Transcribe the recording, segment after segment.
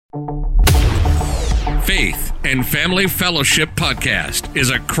Faith and Family Fellowship Podcast is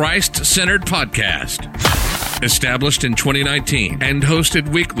a Christ-centered podcast. Established in 2019 and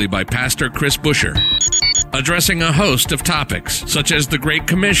hosted weekly by Pastor Chris Busher. Addressing a host of topics such as the Great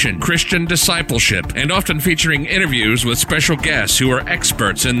Commission, Christian discipleship, and often featuring interviews with special guests who are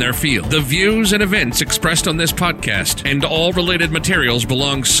experts in their field. The views and events expressed on this podcast and all related materials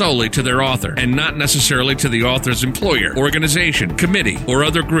belong solely to their author and not necessarily to the author's employer, organization, committee, or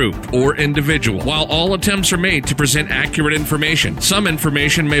other group or individual. While all attempts are made to present accurate information, some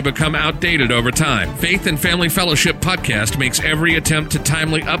information may become outdated over time. Faith and Family Fellowship Podcast makes every attempt to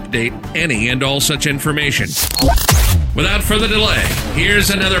timely update any and all such information. Without further delay,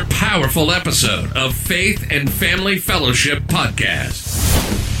 here's another powerful episode of Faith and Family Fellowship Podcast.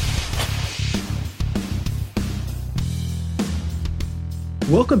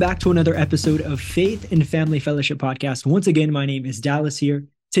 Welcome back to another episode of Faith and Family Fellowship Podcast. Once again, my name is Dallas here.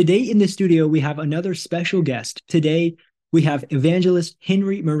 Today in the studio, we have another special guest. Today, we have evangelist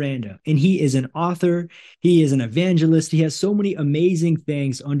Henry Miranda, and he is an author. He is an evangelist. He has so many amazing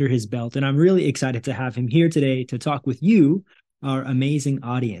things under his belt, and I'm really excited to have him here today to talk with you, our amazing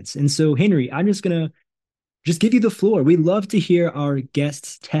audience. And so, Henry, I'm just going to give you the floor. We love to hear our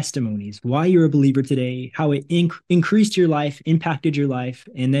guests' testimonies, why you're a believer today, how it increased your life, impacted your life,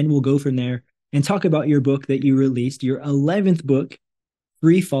 and then we'll go from there and talk about your book that you released, your 11th book,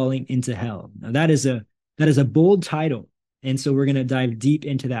 Free Falling into Hell. Now, that is a bold title. And so we're going to dive deep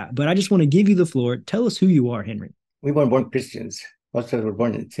into that. But I just want to give you the floor. Tell us who you are, Henry. We weren't born Christians. Most of us were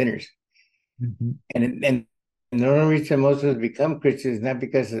born sinners. Mm-hmm. And the only reason most of us become Christians is not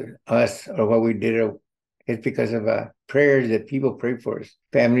because of us or what we did. It's because of prayers that people pray for us.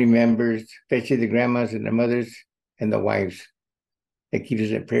 Family members, especially the grandmas and the mothers and the wives that keep us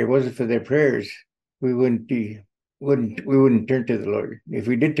in prayer. If it wasn't for their prayers, we wouldn't turn to the Lord. If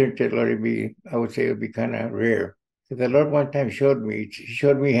we did turn to the Lord, I would say it would be kind of rare. The Lord one time showed me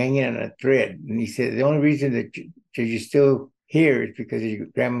hanging on a thread. And he said, the only reason that you're still here is because of your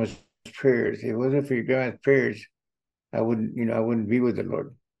grandma's prayers. If it wasn't for your grandma's prayers, I wouldn't be with the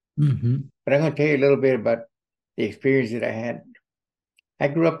Lord. Mm-hmm. But I'm going to tell you a little bit about the experience that I had. I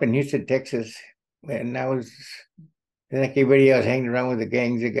grew up in Houston, Texas, and I was like everybody else hanging around with the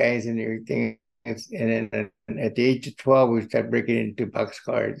gangs of guys and everything. And then at the age of 12, we started breaking into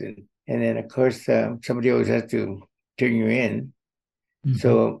boxcars. And then, of course, somebody always has to turn you in. Mm-hmm.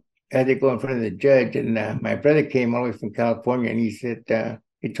 So I had to go in front of the judge, and my brother came all the way from California, and he said,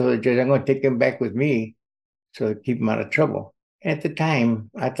 he told the judge, I'm going to take him back with me so keep him out of trouble. And at the time,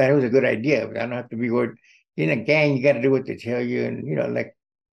 I thought it was a good idea, but I don't have to be worried. In a gang, you got to do what they tell you, and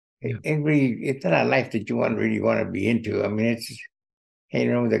it's not a life that you really want to be into. I mean, it's just hanging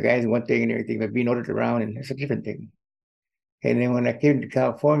around with the guys, one thing and everything, but being ordered around, and it's a different thing. And then when I came to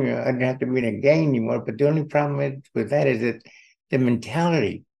California, I didn't have to be in a gang anymore. But the only problem with that is that the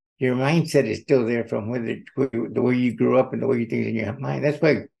mentality, your mindset is still there from the way you grew up and the way you think in your mind. That's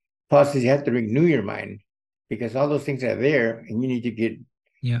why Paul says you have to renew your mind, because all those things are there and you need to get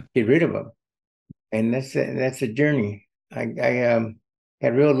rid of them. And that's a journey. I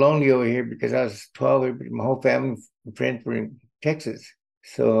got real lonely over here because I was 12. My whole family and friends were in Texas.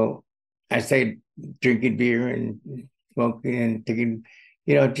 So I started drinking beer and smoking and taking,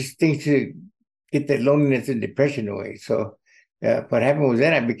 just things to get that loneliness and depression away. So what happened was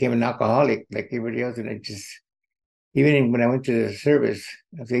that I became an alcoholic like everybody else. And even when I went to the service,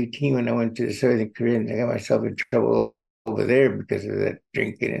 I was 18 when I went to the service in Korea, and I got myself in trouble over there because of that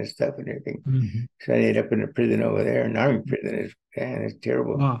drinking and stuff and everything. Mm-hmm. So I ended up in a prison over there, an army prison. It's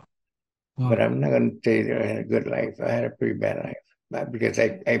terrible. Wow. But I'm not going to tell you that I had a good life. I had a pretty bad life because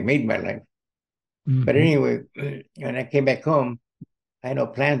I made my life. Mm-hmm. But anyway, when I came back home, I had no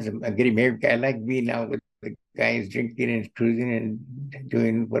plans of getting married. I like being out with the guys drinking and cruising and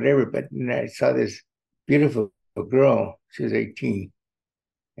doing whatever. But then I saw this beautiful girl. She was 18.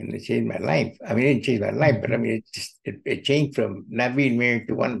 And it changed my life. I mean, it didn't change my life, but I mean, it changed from not being married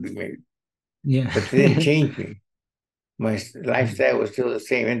to wanting to be married. Yeah. But it didn't change me. My lifestyle was still the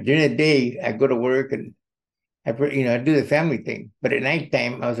same. And during the day, I go to work and I do the family thing. But at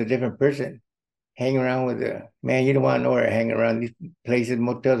nighttime, I was a different person. Hang around with you don't want to know where I hang around these places,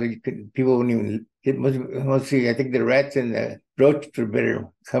 motels. People wouldn't even, mostly, I think the rats and the roaches are better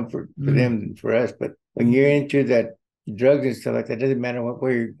comfort for them than for us. But when you're into that drugs and stuff like that, doesn't matter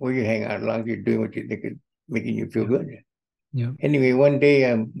where you hang out, as long as you're doing what you think is making you feel good. Yeah. Anyway, one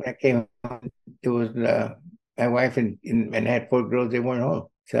day when I came home, it was my wife and I had 4 girls. They weren't home,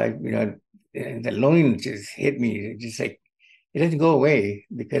 so and the loneliness just hit me. It's just like it doesn't go away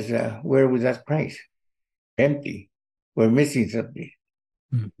because where was that Christ? Empty. We're missing something.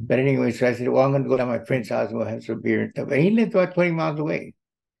 Mhm. But anyway, so I said, well, I'm going to go to my friend's house and we'll have some beer and stuff. And he lived about 20 miles away.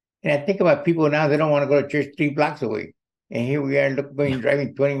 And I think about people now, they don't want to go to church 3 blocks away. And here we are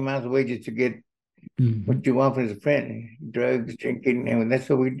driving 20 miles away just to get Mhm. what you want from his friend, drugs, drinking. And that's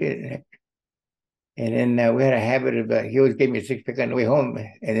what we did. And then we had a habit of, he always gave me a six pack on the way home.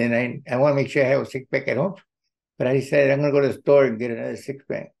 And then I want to make sure I have a six pack at home. But I decided I'm going to go to the store and get another six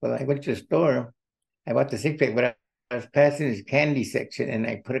pack. Well, I went to the store. I bought the six pack, but I was passing this candy section and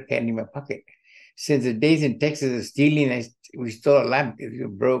I put a candy in my pocket. Since the days in Texas of stealing, we stole a lot. If you're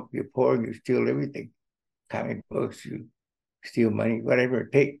broke, you're poor, you steal everything. Comic books, you steal money, whatever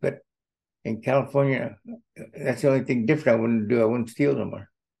it takes. But in California, that's the only thing different I wouldn't do. I wouldn't steal no more.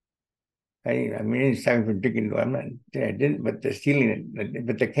 I didn't stop me from drinking. I'm not, I didn't, but the stealing,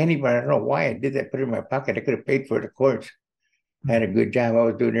 but the candy bar, I don't know why I did that. Put it in my pocket. I could have paid for it, of course. I had a good job. I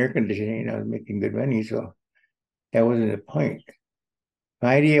was doing air conditioning. I was making good money. So that wasn't the point.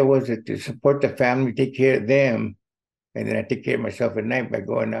 My idea was that to support the family, take care of them, and then I take care of myself at night by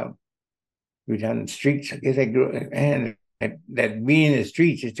going out, be down the streets. I guess I grew, and that being in the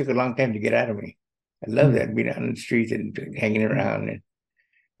streets, it took a long time to get out of me. I love that, being out in the streets and hanging around. And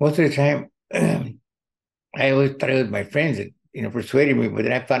most of the time, I always thought it was my friends that, persuaded me, but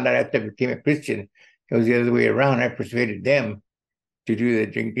then I found out after I became a Christian, it was the other way around. I persuaded them to do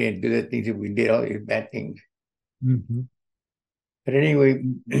the drinking and do the things that we did, all these bad things. Mm-hmm. But anyway,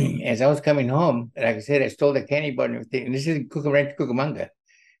 as I was coming home, like I said, I stole the candy bar and everything. And this is Ranch Cucamonga,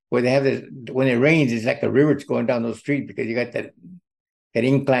 where they have this, when it rains, it's like a river going down those streets because you got that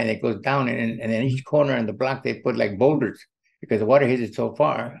incline that goes down. And then each corner on the block, they put like boulders because the water hits it so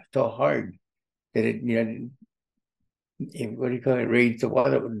far, so hard that it, what do you call it? Raids the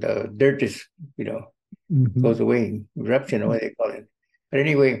water, the dirt just, goes away, eruption, or what they call it. But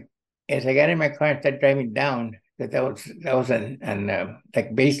anyway, as I got in my car and started driving down, that was an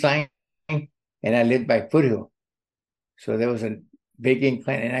like baseline, and I lived by Foothill, so there was a big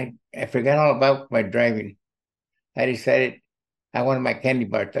incline, and I forgot all about my driving. I decided I wanted my candy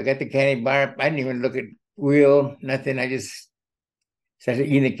bar, so I got the candy bar. I didn't even look at wheel, nothing. I just started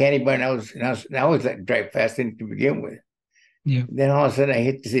eating the candy bar, and I was like drive fast to begin with. Yeah. Then all of a sudden, I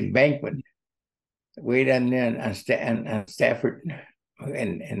hit this embankment way down there on Stafford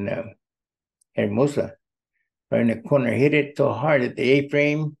and Hermosa. Right in the corner, hit it so hard that the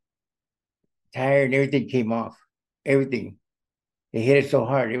A-frame, tire, and everything came off. Everything. They hit it so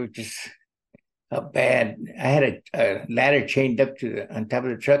hard, it was just bad. I had a ladder chained up on top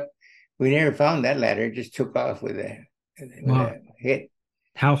of the truck. We never found that ladder. It just took off with a hit.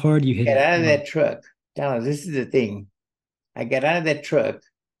 How hard you hit it? Got out of that truck. Dallas, this is the thing. I got out of that truck,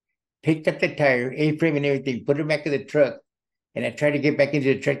 picked up the tire, A-frame and everything, put it back in the truck, and I tried to get back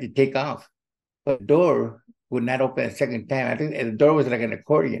into the truck to take off. But the door would not open a second time. I think the door was like an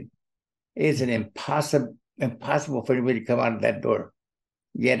accordion. It's an impossible for anybody to come out of that door.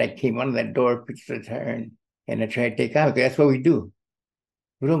 Yet I came out of that door, picked the tire, and I tried to take off. That's what we do.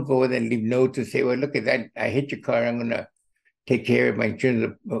 We don't go there and leave notes and say, well, look at that. I hit your car. I'm going to take care of my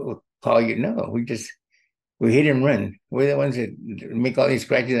insurance. Will call you. No, we hit and run. We're the ones that make all these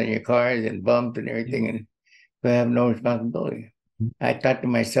scratches on your cars and bumps and everything, and we have no responsibility. I thought to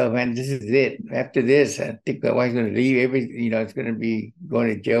myself, man, this is it. After this, I think my wife's going to leave. It's going to be going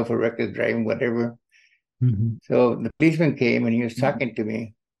to jail for reckless driving, whatever. Mm-hmm. So the policeman came and he was talking to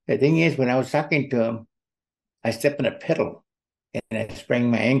me. The thing is, when I was talking to him, I stepped on a pedal and I sprained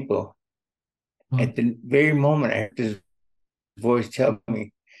my ankle. At the very moment, I heard this voice tell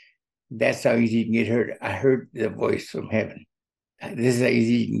me, that's how easy you can get hurt. I heard the voice from heaven. This is how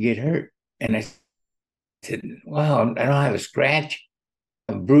easy you can get hurt. And I said, wow, I don't have a scratch,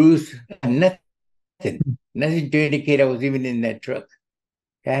 a bruise, nothing to indicate I was even in that truck.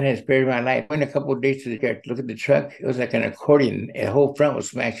 God has spared my life. I went a couple of days to the church, look at the truck. It was like an accordion. The whole front was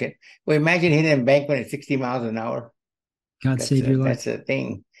smashing. Well, imagine hitting an embankment at 60 miles an hour. God save your life. That's the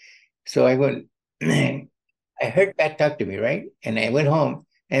thing. So I went, I heard God talk to me, right? And I went home.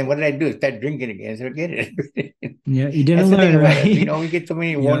 And what did I do? Start drinking again. So forget it. Yeah, you didn't learn, right? We get so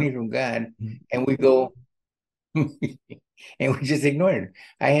many warnings from God, and we go, and we just ignore it.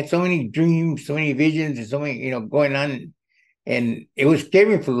 I had so many dreams, so many visions, and so many, going on, and it was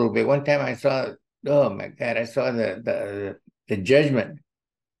scary for a little bit. One time I saw, oh my God, I saw the judgment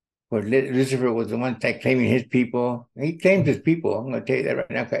where Lucifer was the one that claiming his people. He claimed his people. I'm going to tell you that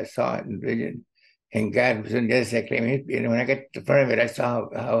right now because I saw it in vision. And God was on the other side claiming his. When I got to the front of it, I saw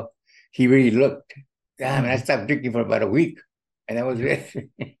how he really looked. Damn, and I stopped drinking for about a week. And that was it.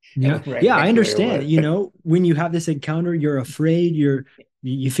 Yeah, I understand. When you have this encounter, you're afraid, you're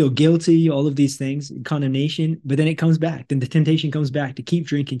You feel guilty, all of these things, condemnation, but then it comes back. Then the temptation comes back to keep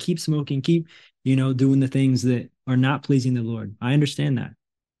drinking, keep smoking, keep, doing the things that are not pleasing the Lord. I understand that.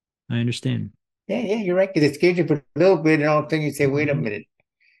 I understand. Yeah, you're right. Because it scares you for a little bit, and all of a sudden you say, wait a Mhm. minute.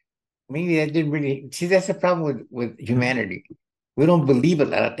 Maybe that didn't really see. That's the problem with humanity. We don't believe a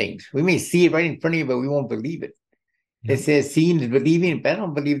lot of things. We may see it right in front of you, but we won't believe it. It Yep. says seeing is believing, but I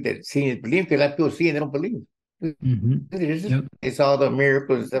don't believe that seeing is believing because a lot of people see and they don't believe. Hmm. Yep. They saw the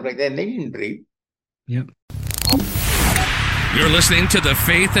miracles and stuff like that, and they didn't believe. Yep. You're listening to the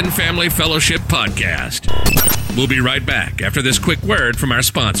Faith and Family Fellowship Podcast. We'll be right back after this quick word from our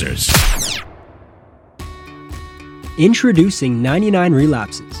sponsors. Introducing 99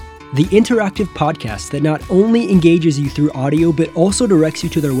 Relapses, the interactive podcast that not only engages you through audio, but also directs you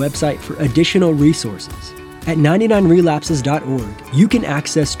to their website for additional resources. At 99relapses.org, you can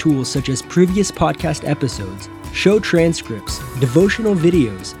access tools such as previous podcast episodes, show transcripts, devotional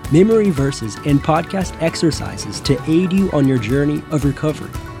videos, memory verses, and podcast exercises to aid you on your journey of recovery.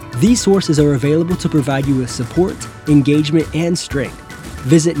 These sources are available to provide you with support, engagement, and strength.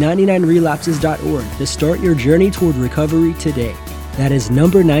 Visit 99relapses.org to start your journey toward recovery today. That is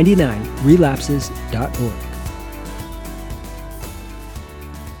number 99relapses.org.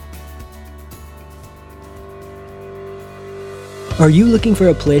 Are you looking for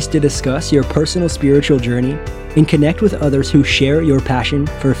a place to discuss your personal spiritual journey and connect with others who share your passion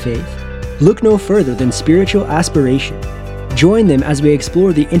for faith? Look no further than Spiritual Aspiration. Join them as we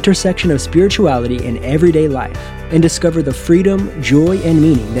explore the intersection of spirituality and everyday life and discover the freedom, joy, and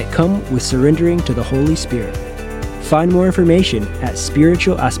meaning that come with surrendering to the Holy Spirit. Find more information at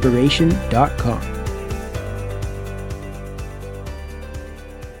spiritualaspiration.com.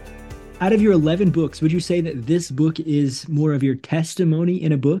 Out of your 11 books, would you say that this book is more of your testimony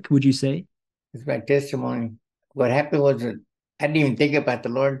in a book, would you say? It's my testimony. What happened was that I didn't even think about the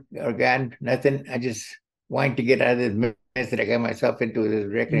Lord or God, nothing. I just wanted to get out of this mess that I got myself into, this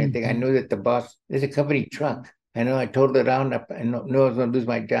wreck and everything. I knew that the boss, there's a company truck. I know I told it around. I knew I was going to lose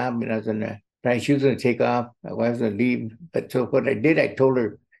my job, and I was going to, she was going to take off. My wife was going to leave. But so what I did, I told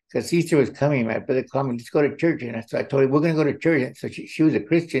her, because Easter was coming, my brother called me, let's go to church. And so I told her, we're going to go to church. So she was a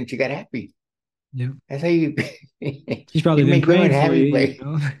Christian. She got happy. Yeah. That's how you, She's probably been make women praying for happy, you, like,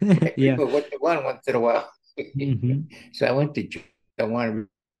 Yeah. people what they want once in a while. Mhm. So I went to church. I wanted to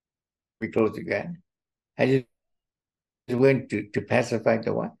be close to God. I just went to pacify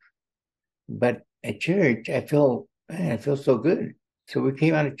the wife. But at church, I felt, man, I feel so good. So we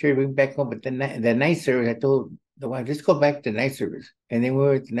came out of church, we went back home. But the night service, I told the wife, let's go back to night service. And then we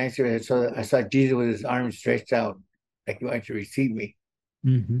were at the night service. I saw Jesus with his arms stretched out, like he wanted to receive me.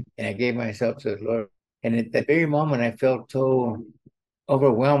 Mhm. And I gave myself to the Lord. And at that very moment, I felt so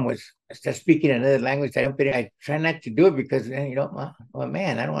overwhelmed with start speaking another language. I try not to do it because then oh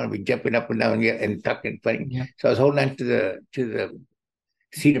man, I don't want to be jumping up and down and talking funny. Yeah. So I was holding on to the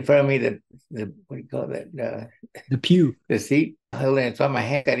seat in front of me, the what do you call that? The pew. The seat. I held it, so my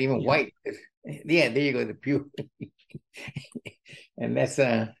hand got even white. Yeah, there you go, the pew. And that's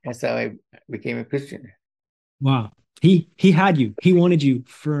how I became a Christian. Wow. He had you. He wanted you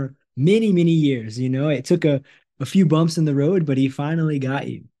for many, many years. It took a few bumps in the road, but he finally got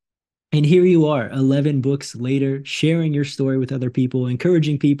you. And here you are, 11 books later, sharing your story with other people,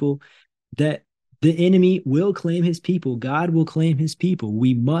 encouraging people that the enemy will claim his people. God will claim his people.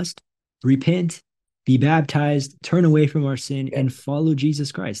 We must repent, be baptized, turn away from our sin, and follow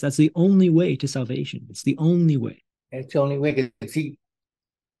Jesus Christ. That's the only way to salvation. It's the only way. It's the only way. Because see,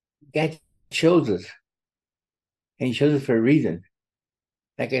 God shows us. And he shows us for a reason.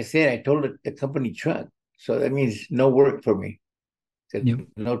 Like I said, I told the company truck. So that means no work for me. Yep.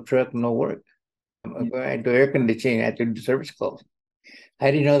 No truck, no work. I'm going to do air conditioning. I have to do service calls.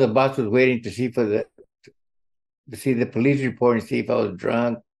 I didn't know the boss was waiting to see the police report and see if I was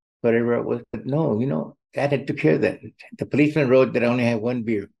drunk, whatever it was. But no, God had took care of that. The policeman wrote that I only had one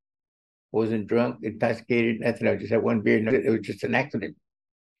beer. Wasn't drunk, intoxicated, nothing. I just had one beer. It was just an accident.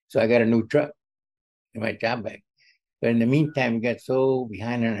 So I got a new truck and my job back. But in the meantime, we got so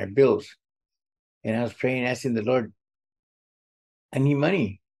behind on our bills. And I was praying, asking the Lord, I need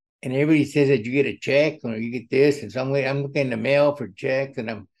money. And everybody says that you get a check or you get this. And some way I'm looking in the mail for checks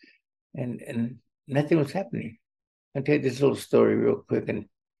and nothing was happening. I'll tell you this little story real quick. And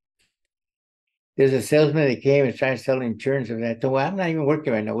there's a salesman that came and started selling insurance. And I told him, well, I'm not even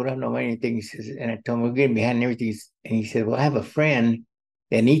working right now. We don't have no money, anything. He says, and I told him, we're getting behind and everything. And he said, well, I have a friend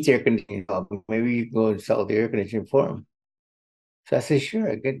that needs air conditioning. Maybe you can go and sell the air conditioning for him. So I said, sure.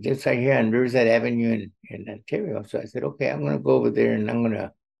 I get just right here on Riverside Avenue in Ontario. So I said, okay, I'm going to go over there and I'm going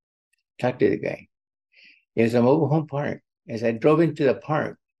to talk to the guy. There's a mobile home park. as I drove into the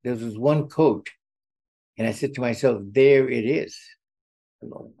park, there was this one coat, and I said to myself, there it is.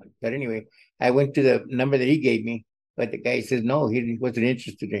 But anyway, I went to the number that he gave me, but the guy says no, he wasn't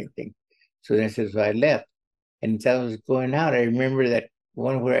interested in anything. So then I said, so I left. And as I was going out, I remember that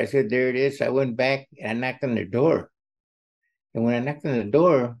one where I said, there it is. So I went back and I knocked on the door. And when I knocked on the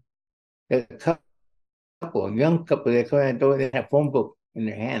door, the couple, a young couple, they come on the door, they had a phone book in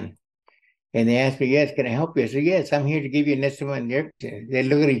their hand. And they asked me, yes, can I help you? I said, yes, I'm here to give you an estimate. They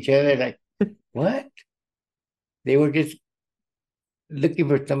look at each other like, what? They were just looking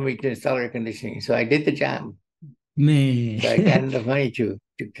for somebody to install air conditioning. So I did the job. Man. So I got enough money to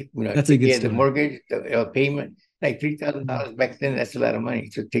That's a good get story. the mortgage, the payment, like $3,000 back then. That's a lot of money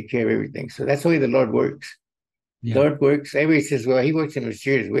to take care of everything. So that's the way the Lord works. Yeah. Lord works. Everybody says, well, he works in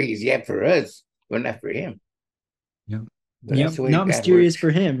mysterious ways. Yeah, for us, but not for him. Yeah. But Yep. that's the way Not God mysterious works.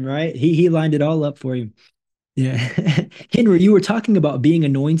 for him, right? He lined it all up for you. Yeah. Henry, you were talking about being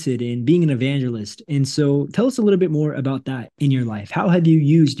anointed and being an evangelist. And so tell us a little bit more about that in your life. How have you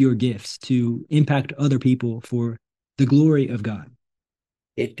used your gifts to impact other people for the glory of God?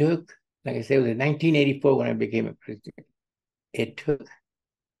 It took, like I said, it was in 1984 when I became a Christian. It took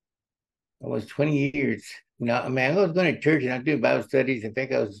almost 20 years. I mean, I was going to church and I was doing Bible studies. In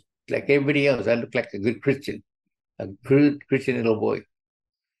fact, I was like everybody else. I looked like a good Christian, a good Christian little boy.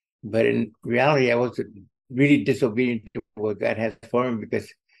 But in reality, I was really disobedient to what God has for me because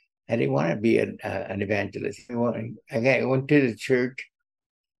I didn't want to be an evangelist. I went to the church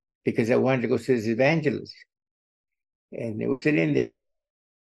because I wanted to go see this evangelist. And they were sitting there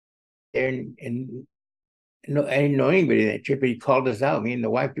and no, I didn't know anybody in that church, but he called us out, me and the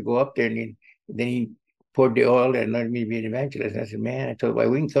wife, to go up there. And then he poured the oil and anointed me to be an evangelist. And I said, man, I told him, well,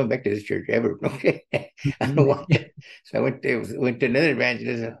 we can come back to this church ever. Okay. I don't want to. So I went to another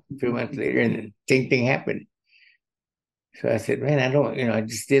evangelist a few months later, and the same thing happened. So I said, man, I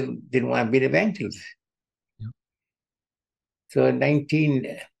just still didn't want to be an evangelist. Yeah. So in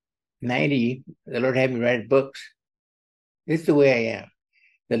 1990, the Lord had me write books. This is the way I am.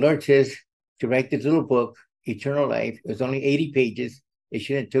 The Lord says to write this little book, Eternal Life. It was only 80 pages. It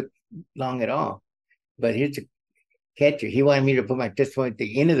shouldn't have took long at all. But here's the catcher. He wanted me to put my testimony at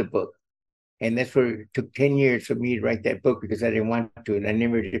the end of the book. And that's where it took 10 years for me to write that book because I didn't want to. And I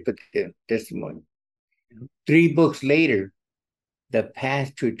never did put the testimony. 3 books later, The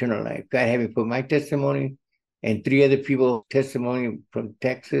Path to Eternal Life. God had me put my testimony and 3 other people's testimony from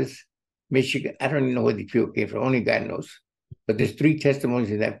Texas, Michigan. I don't even know where these people came from. Only God knows. But there's 3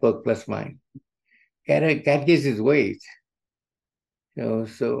 testimonies in that book plus mine. God gives his ways.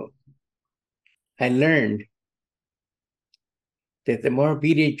 So I learned that the more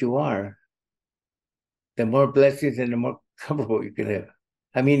obedient you are, the more blessings and the more comfortable you can live.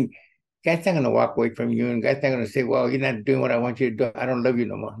 I mean, God's not going to walk away from you, and God's not going to say, well, you're not doing what I want you to do. I don't love you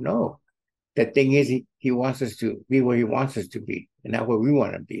no more. No. The thing is, he wants us to be where he wants us to be and not where we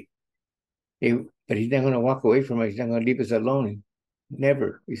want to be. But he's not going to walk away from us. He's not going to leave us alone.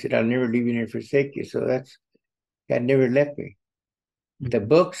 Never. He said, I'll never leave you nor forsake you. So God never left me. The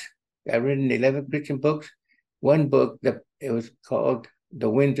books, I've written 11 Christian books. One book, it was called The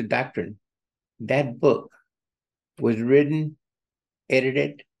Winds of Doctrine. That book was written,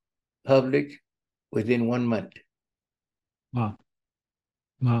 edited, published within 1 month. Wow.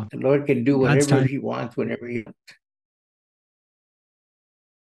 The Lord can do whatever he wants, whenever he wants.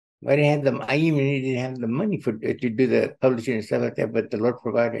 I even didn't have the money to do the publishing and stuff like that, but the Lord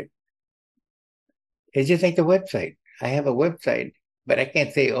provided. It's just like the website. I have a website, but I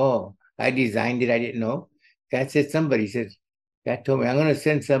can't say, oh, I designed it. I didn't know. God said God told me, I'm going to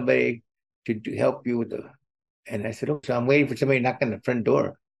send somebody to help you with and I said, oh, so I'm waiting for somebody to knock on the front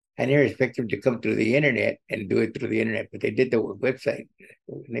door. I never expected them to come through the internet and do it through the internet, but they did the website.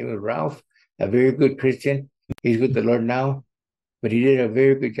 His name was Ralph, a very good Christian. He's with the Lord now, but he did a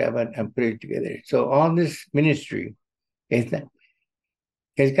very good job on putting it together. So all this ministry, it's not,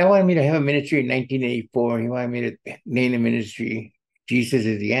 because God wanted me to have a ministry in 1984. He wanted me to name the ministry Jesus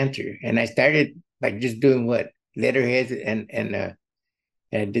is the Answer. And I started by just doing what? Letterheads and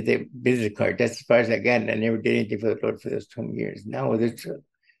I did the business card. That's as far as I got. And I never did anything for the Lord for those 20 years. Now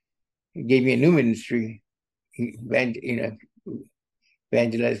he gave me a new ministry, evangelize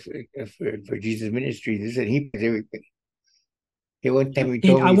for Jesus ministry. This and he does everything. One time he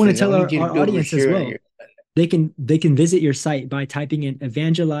told me, I want to tell our audience as well. They can visit your site by typing in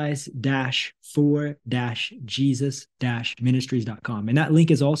evangelize-for-jesus-ministries.com. And that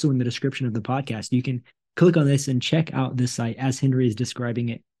link is also in the description of the podcast. You can click on this and check out this site as Henry is describing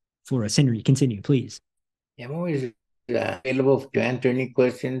it for us. Henry, continue, please. I'm always available to answer any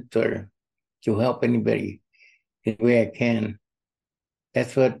questions or to help anybody. in the way I can.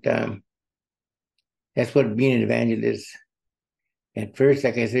 That's what being an evangelist. At first,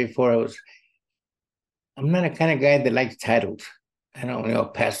 like I said before, I'm not a kind of guy that likes titles. I don't know,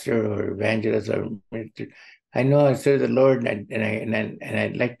 pastor or evangelist or minister. I know I serve the Lord, and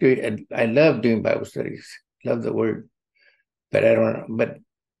I like to. I love doing Bible studies. Love the Word, but I don't. But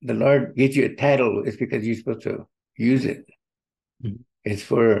the Lord gives you a title. It's because you're supposed to use it. Mm-hmm.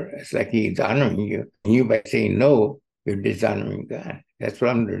 It's like He's honoring you. And you, by saying no, you're dishonoring God. That's what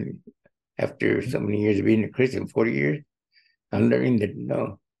I'm learning. After so many years of being a Christian, 40 years, I'm learning that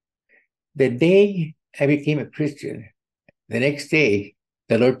no. The day I became a Christian, the next day,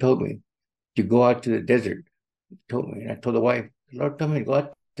 the Lord told me to go out to the desert. He told me, and I told the wife, the Lord told me to go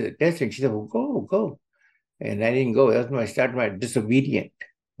out to the desert. And she said, well, go. And I didn't go. That's when I started my disobedient.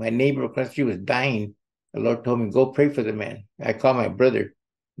 My neighbor across the street was dying. The Lord told me, go pray for the man. I called my brother.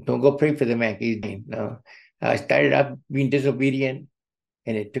 Don't go pray for the man. He's dying. No. I started up being disobedient,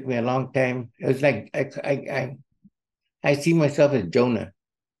 and it took me a long time. It was like I see myself as Jonah.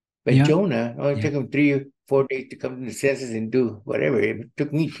 But Jonah only took him 3 or 4 days to come to the senses and do whatever. It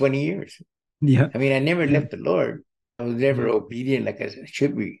took me 20 years. Yeah. I mean, I never left the Lord. I was never obedient like I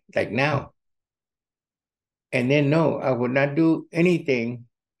should be, like now. And then, no, I would not do anything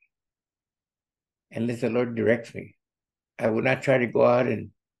unless the Lord directs me. I would not try to go out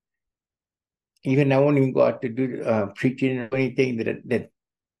and I won't even go out to do preaching or anything that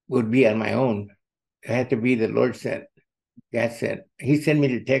would be on my own. It had to be the Lord sent. God sent. He sent me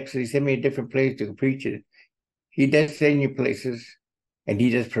to Texas. He sent me a different place to preach it. He does send you places, and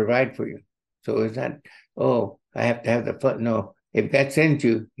He does provide for you. So it's not, I have to have the fun. No, if God sends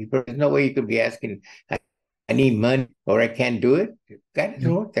you, there's no way you could be asking, I need money or I can't do it. God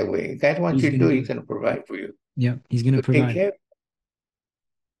doesn't work that way. God wants you to do it. He's going to provide for you. Yeah, He's going to provide. Take care.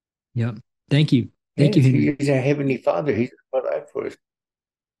 Yep. Thank you. Thank you, Henry. He's our Heavenly Father. He's going to provide for us.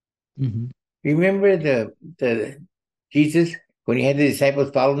 Mm-hmm. Remember the Jesus, when He had the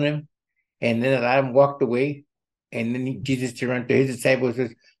disciples following Him, and then a lot of them walked away, and then Jesus turned around to His disciples and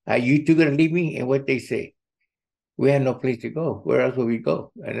says, are you two going to leave me? And what they say? We have no place to go. Where else will we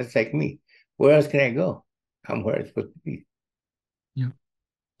go? And that's like me. Where else can I go? I'm where I'm supposed to be.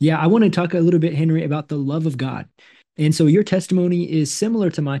 Yeah, I want to talk a little bit, Henry, about the love of God. And so your testimony is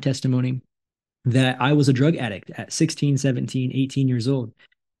similar to my testimony, that I was a drug addict at 16, 17, 18 years old.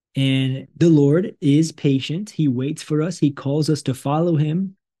 And the Lord is patient. He waits for us. He calls us to follow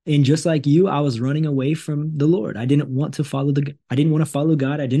Him. And just like you, I was running away from the Lord. I didn't want to follow God. I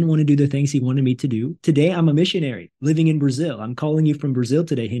didn't want to do the things He wanted me to do. Today, I'm a missionary living in Brazil. I'm calling you from Brazil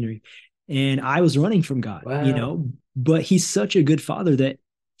today, Henry. And I was running from God, but He's such a good Father that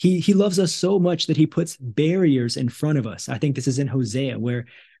He loves us so much that He puts barriers in front of us. I think this is in Hosea, where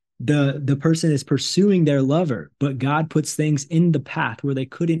the person is pursuing their lover, but God puts things in the path where they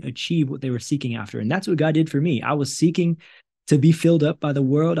couldn't achieve what they were seeking after. And that's what God did for me. I was seeking to be filled up by the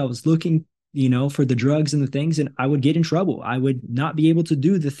world. I was looking, for the drugs and the things, and I would get in trouble. I would not be able to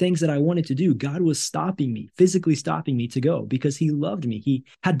do the things that I wanted to do. God was stopping me, physically stopping me to go, because He loved me. He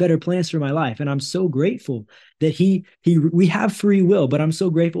had better plans for my life. And I'm so grateful that we have free will, but I'm so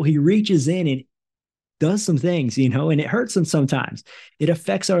grateful He reaches in and does some things, and it hurts Him sometimes. It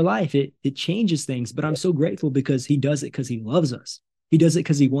affects our life. It changes things, but I'm so grateful because He does it because He loves us. He does it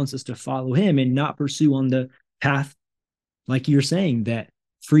because He wants us to follow Him and not pursue on the path, like you're saying, that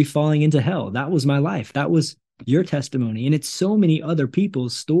free falling into hell. That was my life. That was your testimony. And it's so many other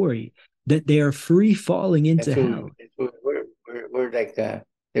people's story that they are free falling into hell. We're like the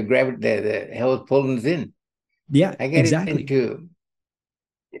gravity, the hell is pulling us in. Yeah, I got into,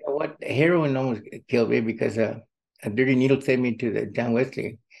 heroin almost killed me because a dirty needle sent me to the John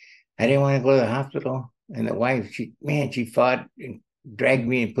Wesley. I didn't want to go to the hospital. And the wife, she fought and dragged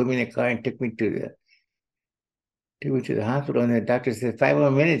me and put me in the car and took me to the hospital, and the doctor said, 5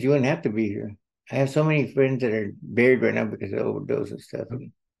 more minutes, you wouldn't have to be here. I have so many friends that are buried right now because of overdose and stuff.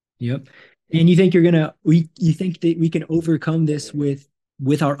 Yep. And you think you think that we can overcome this with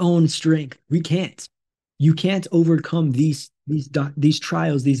our own strength? We can't. You can't overcome these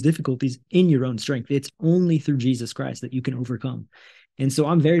trials, these difficulties in your own strength. It's only through Jesus Christ that you can overcome. And so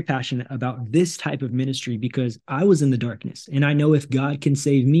I'm very passionate about this type of ministry because I was in the darkness, and I know if God can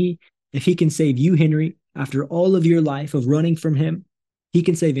save me, if He can save you, Henry, after all of your life of running from Him, He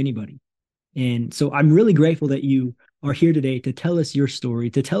can save anybody. And so I'm really grateful that you are here today to tell us your story,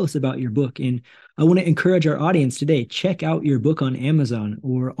 to tell us about your book. And I want to encourage our audience today, check out your book on Amazon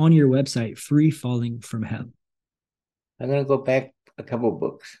or on your website, Free Falling from Hell. I'm going to go back a couple of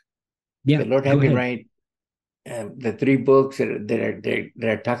books. Yeah, the Lord had me write the 3 books that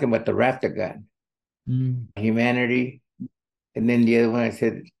are talking about the wrath of God. humanity. And then the other one, I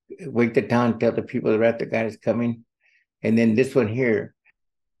said, wake the town, tell the people the wrath of God is coming. And then this one here,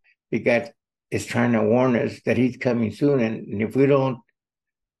 God is trying to warn us that he's coming soon. And if we don't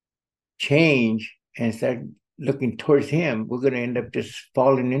change and start looking towards him, we're going to end up just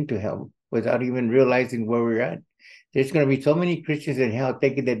falling into hell without even realizing where we're at. There's going to be so many Christians in hell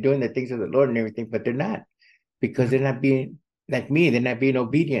thinking they're doing the things of the Lord and everything, but they're not, because they're not being like me. They're not being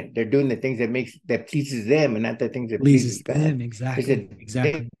obedient. They're doing the things that pleases them and not the things that pleases God. Them. Exactly.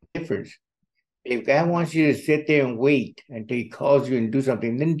 There's a difference. If God wants you to sit there and wait until he calls you and do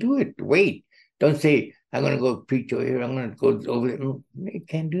something, then do it. Wait. Don't say, I'm going to go preach over here. I'm going to go over there. You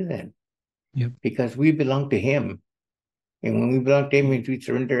can't do that. Yep. Because we belong to him. And when we belong to him, means we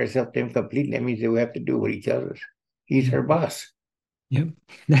surrender ourselves to him completely. That means that we have to do what he tells us. He's our boss. Yep.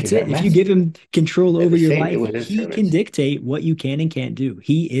 That's it. If you give him control over your life, he can dictate what you can and can't do.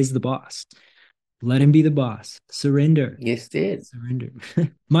 He is the boss. Let him be the boss. Surrender. Yes, it. Surrender.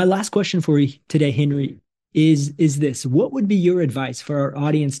 My last question for you today, Henry, is this. What would be your advice for our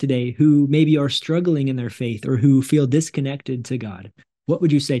audience today who maybe are struggling in their faith or who feel disconnected to God? What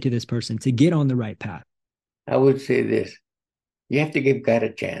would you say to this person to get on the right path? I would say this. You have to give God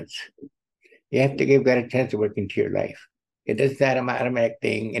a chance. You have to give God a chance to work into your life. It doesn't have an automatic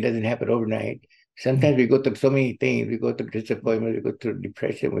thing. It doesn't happen overnight. Sometimes we go through so many things. We go through disappointment. We go through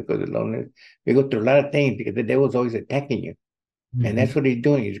depression. We go through loneliness. We go through a lot of things because the devil's always attacking you. Mm-hmm. And that's what he's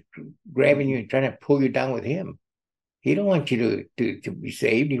doing. He's grabbing you and trying to pull you down with him. He don't want you to be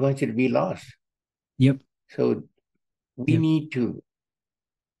saved. He wants you to be lost. Yep. So we need to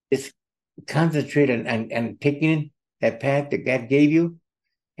just concentrate on taking that path that God gave you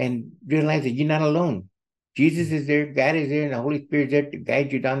and realize that you're not alone. Jesus is there, God is there, and the Holy Spirit is there to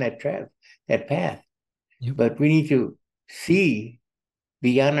guide you down that path. Yep. But we need to see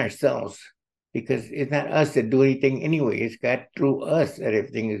beyond ourselves, because it's not us that do anything anyway. It's God through us that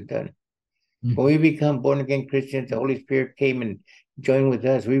everything is done. Mm-hmm. When we become born-again Christians, the Holy Spirit came and joined with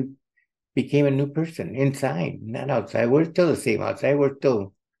us. We became a new person inside, not outside. We're still the same outside. We're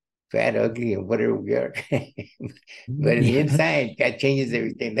still fat, ugly, and whatever we are. But in the inside, God changes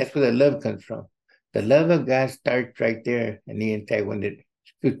everything. That's where the love comes from. The love of God starts right there in the inside when the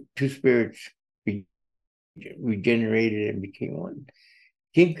two spirits regenerated and became one.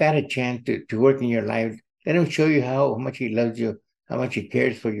 Give God a chance to work in your life. Let him show you how much he loves you, how much he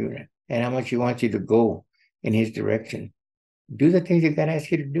cares for you, and how much he wants you to go in his direction. Do the things that God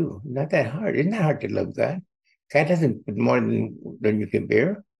asks you to do. Not that hard. It's not hard to love God. God doesn't put more than you can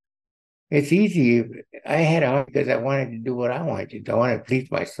bear. It's easy. I had a heart because I wanted to do what I wanted to do. I wanted to please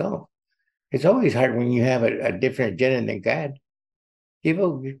myself. It's always hard when you have a different agenda than God. Give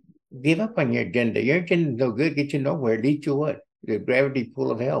up on your agenda. Your agenda is no good. Get you nowhere. Lead you what? The gravity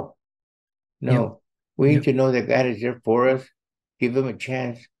pull of hell. No. We need to know that God is there for us. Give him a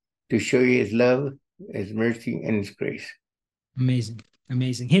chance to show you his love, his mercy, and his grace. Amazing.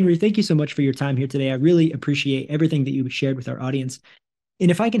 Amazing. Henry, thank you so much for your time here today. I really appreciate everything that you shared with our audience. And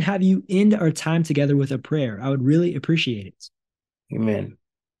if I can have you end our time together with a prayer, I would really appreciate it. Amen.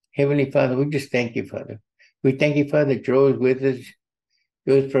 Heavenly Father, we just thank you, Father. We thank you, Father, that you're always with us.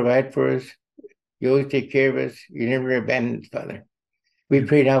 You always provide for us. You always take care of us. You never abandon us, Father. We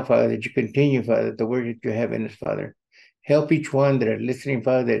pray now, Father, that you continue, Father, the word that you have in us, Father. Help each one that are listening,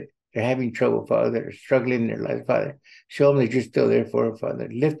 Father, that they're having trouble, Father, that are struggling in their life, Father. Show them that you're still there for them, Father.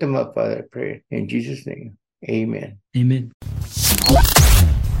 Lift them up, Father, I pray. In Jesus' name, amen. Amen.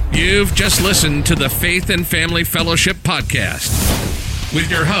 You've just listened to the Faith and Family Fellowship Podcast with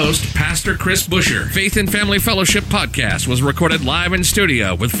your host, Pastor Chris Busher. Faith and Family Fellowship Podcast was recorded live in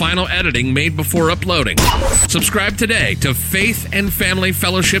studio with final editing made before uploading. Subscribe today to Faith and Family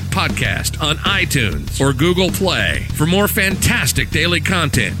Fellowship Podcast on iTunes or Google Play. For more fantastic daily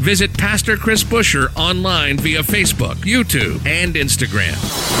content, visit Pastor Chris Busher online via Facebook, YouTube, and Instagram.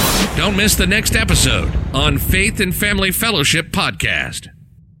 Don't miss the next episode on Faith and Family Fellowship Podcast.